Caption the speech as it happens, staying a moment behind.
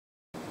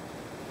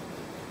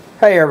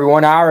Hey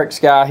everyone, IREX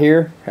Guy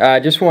here. I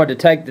just wanted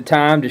to take the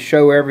time to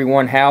show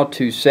everyone how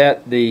to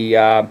set the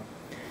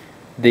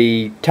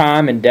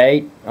time and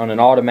date on an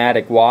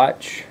automatic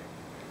watch,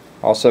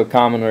 also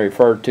commonly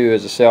referred to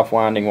as a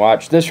self-winding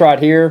watch. This right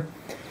here,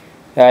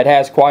 it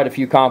has quite a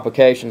few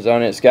complications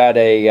on it. It's got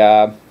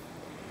a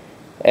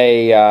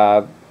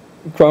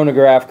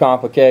chronograph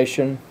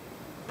complication.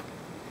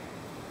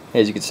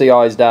 As you can see,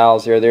 all these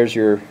dials there. There's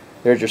your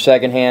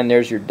second hand.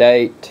 There's your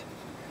date.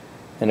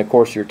 And of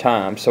course your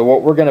time. So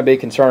what we're going to be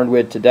concerned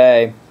with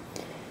today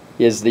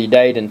is the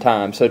date and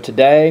time. So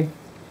today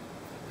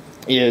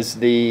is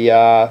the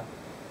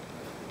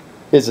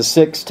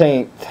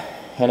 16th,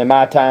 and in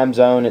my time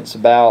zone it's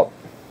about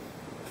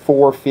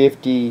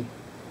 4:50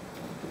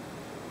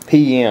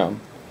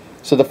 p.m.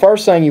 So the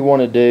first thing you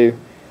want to do,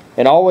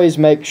 and always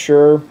make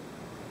sure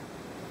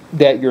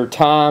that your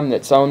time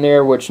that's on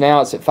there, which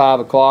now it's at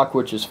 5 o'clock,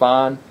 which is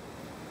fine.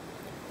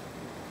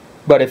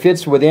 But if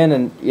it's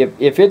within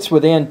if it's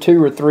within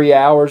 2 or 3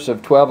 hours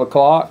of 12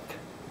 o'clock,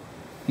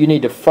 you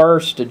need to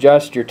first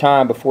adjust your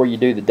time before you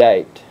do the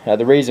date.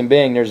 The reason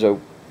being, there's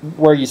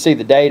where you see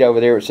the date over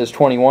there, it says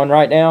 21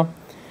 right now.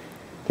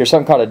 There's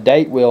something called a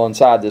date wheel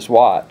inside this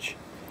watch,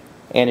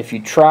 and if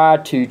you try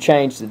to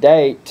change the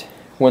date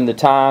when the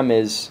time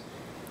is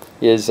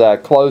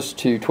close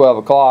to 12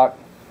 o'clock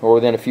or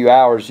within a few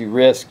hours, you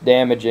risk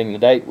damaging the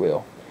date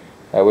wheel,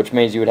 which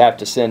means you would have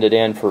to send it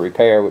in for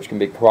repair, which can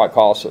be quite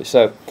costly.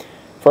 So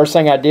first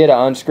thing I did,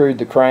 I unscrewed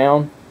the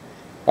crown.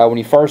 When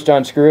you first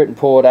unscrew it and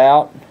pull it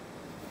out,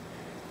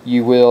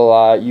 you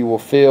will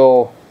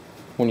feel,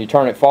 when you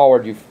turn it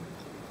forward,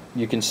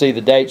 you can see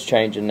the dates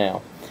changing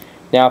now.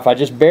 Now if I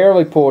just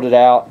barely pulled it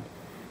out,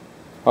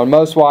 on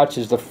most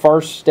watches the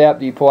first step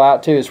that you pull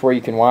out to is where you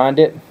can wind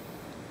it.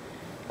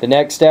 The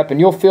next step, and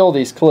you'll feel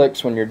these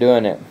clicks when you're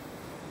doing it,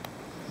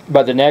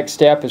 but the next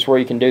step is where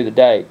you can do the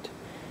date.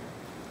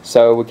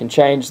 So we can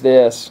change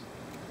this.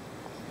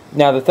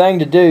 Now the thing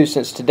to do,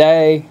 since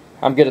today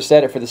I'm going to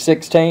set it for the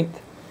 16th,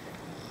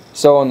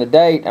 so on the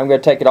date I'm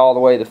going to take it all the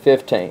way to the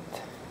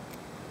 15th.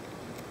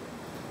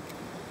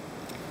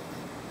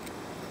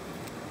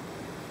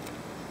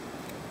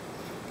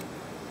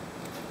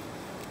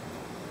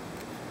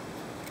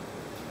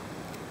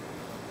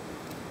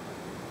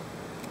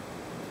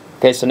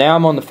 Okay, so now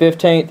I'm on the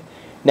 15th.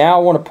 Now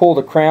I want to pull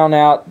the crown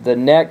out the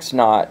next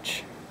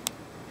notch.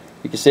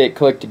 You can see it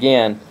clicked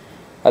again.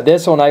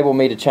 This will enable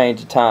me to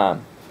change the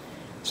time.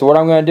 So what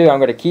I'm going to do, I'm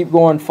going to keep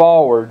going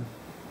forward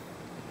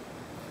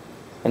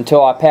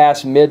until I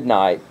pass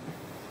midnight,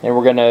 and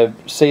we're going to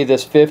see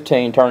this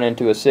 15 turn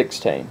into a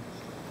 16.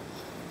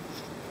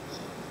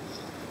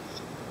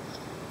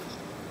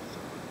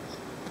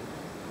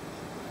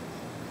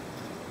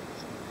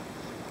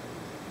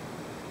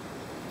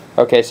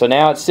 Okay, so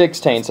now it's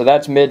 16, so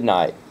that's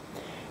midnight.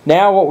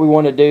 Now what we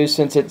want to do,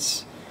 since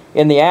it's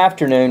in the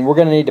afternoon, we're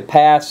going to need to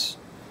pass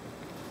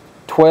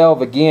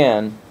 12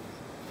 again.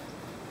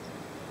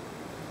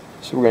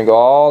 So we're going to go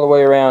all the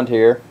way around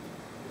here.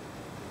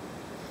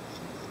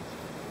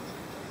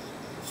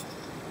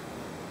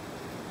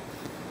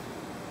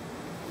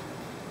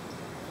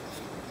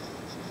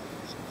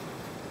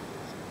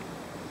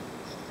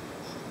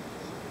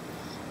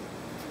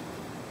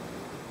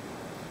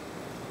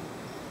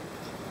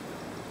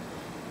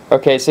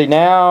 Okay, see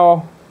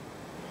now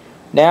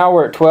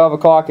we're at 12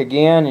 o'clock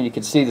again, and you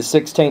can see the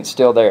 16th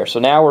still there. So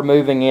now we're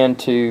moving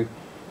into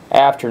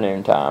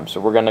afternoon time. So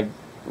we're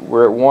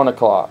at 1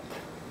 o'clock.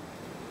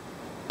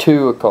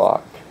 2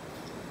 o'clock,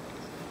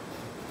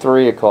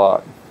 3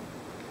 o'clock,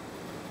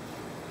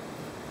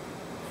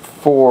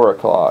 4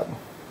 o'clock.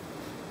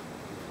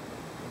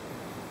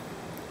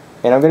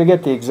 And I'm going to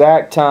get the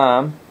exact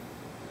time.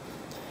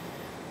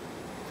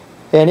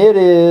 And it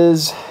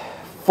is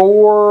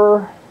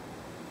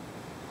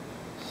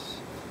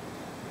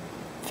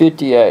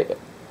 4:58.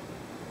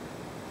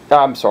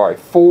 I'm sorry,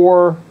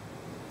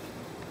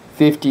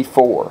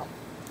 4:54.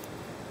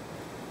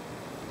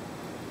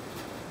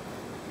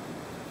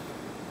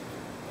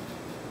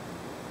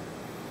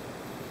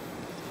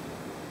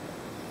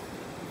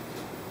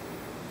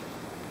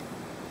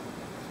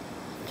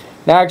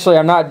 Now actually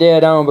I'm not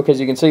dead on, because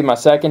you can see my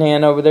second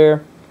hand over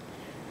there.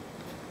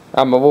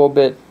 I'm a little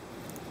bit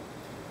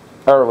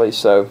early,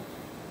 so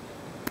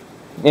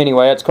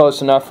anyway, that's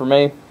close enough for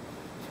me.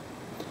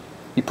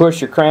 You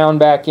push your crown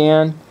back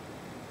in,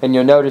 and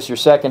you'll notice your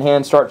second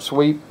hand start to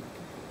sweep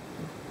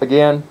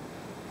again.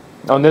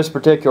 On this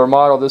particular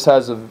model, this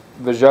has a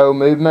Veugeot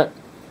movement,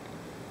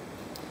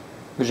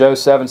 Veugeot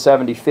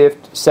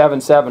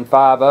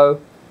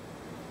 7750.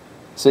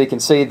 So you can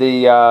see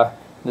the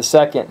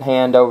second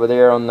hand over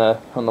there on the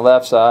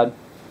left side.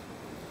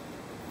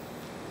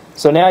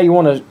 So now you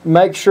want to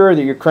make sure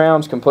that your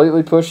crown's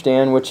completely pushed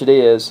in, which it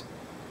is.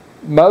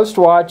 Most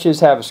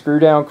watches have a screw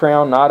down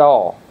crown, not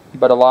all,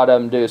 but a lot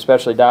of them do,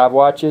 especially dive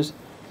watches.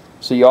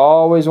 So you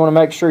always want to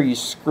make sure you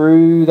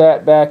screw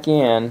that back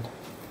in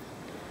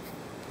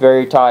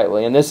very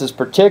tightly. And this is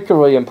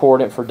particularly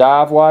important for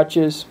dive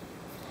watches,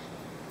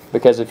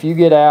 because if you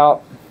get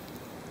out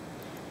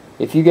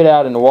if you get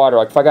out in the water,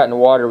 like if I got in the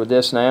water with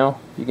this now,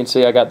 you can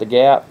see I got the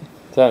gap,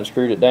 so I haven't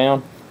screwed it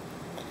down,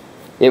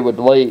 it would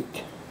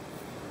leak.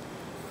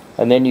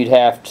 And then you'd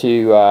have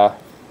to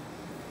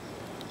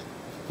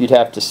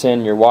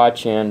send your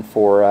watch in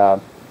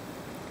for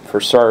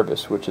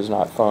service, which is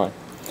not fun.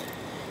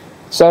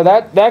 So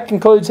that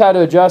concludes how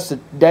to adjust the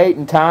date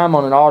and time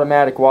on an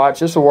automatic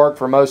watch. This will work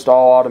for most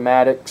all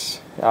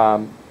automatics.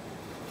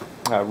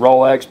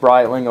 Rolex,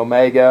 Breitling,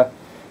 Omega,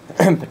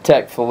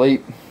 Patek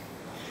Philippe,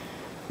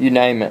 you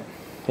name it,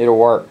 it'll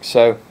work.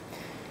 So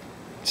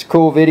it's a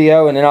cool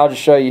video, and then I'll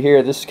just show you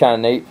here. This is kind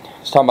of neat.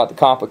 It's talking about the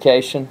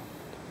complication.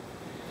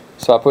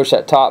 So I push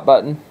that top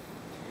button,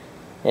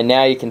 and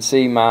now you can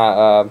see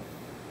my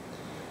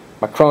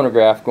my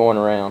chronograph going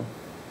around.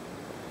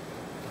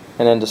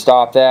 And then to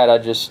stop that, I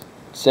just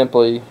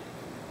simply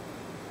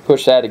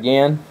push that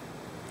again,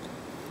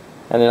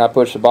 and then I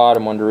push the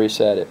bottom one to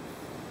reset it.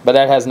 But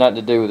that has nothing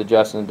to do with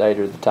adjusting the date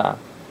or the time.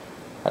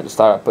 I just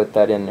thought I'd put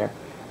that in there.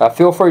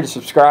 Feel free to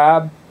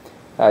subscribe.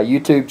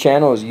 YouTube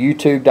channel is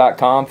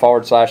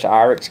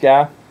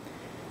youtube.com/IrixGuy,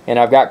 and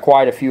I've got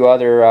quite a few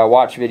other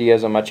watch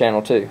videos on my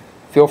channel too.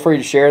 Feel free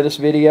to share this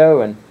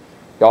video, and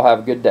y'all have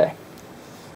a good day.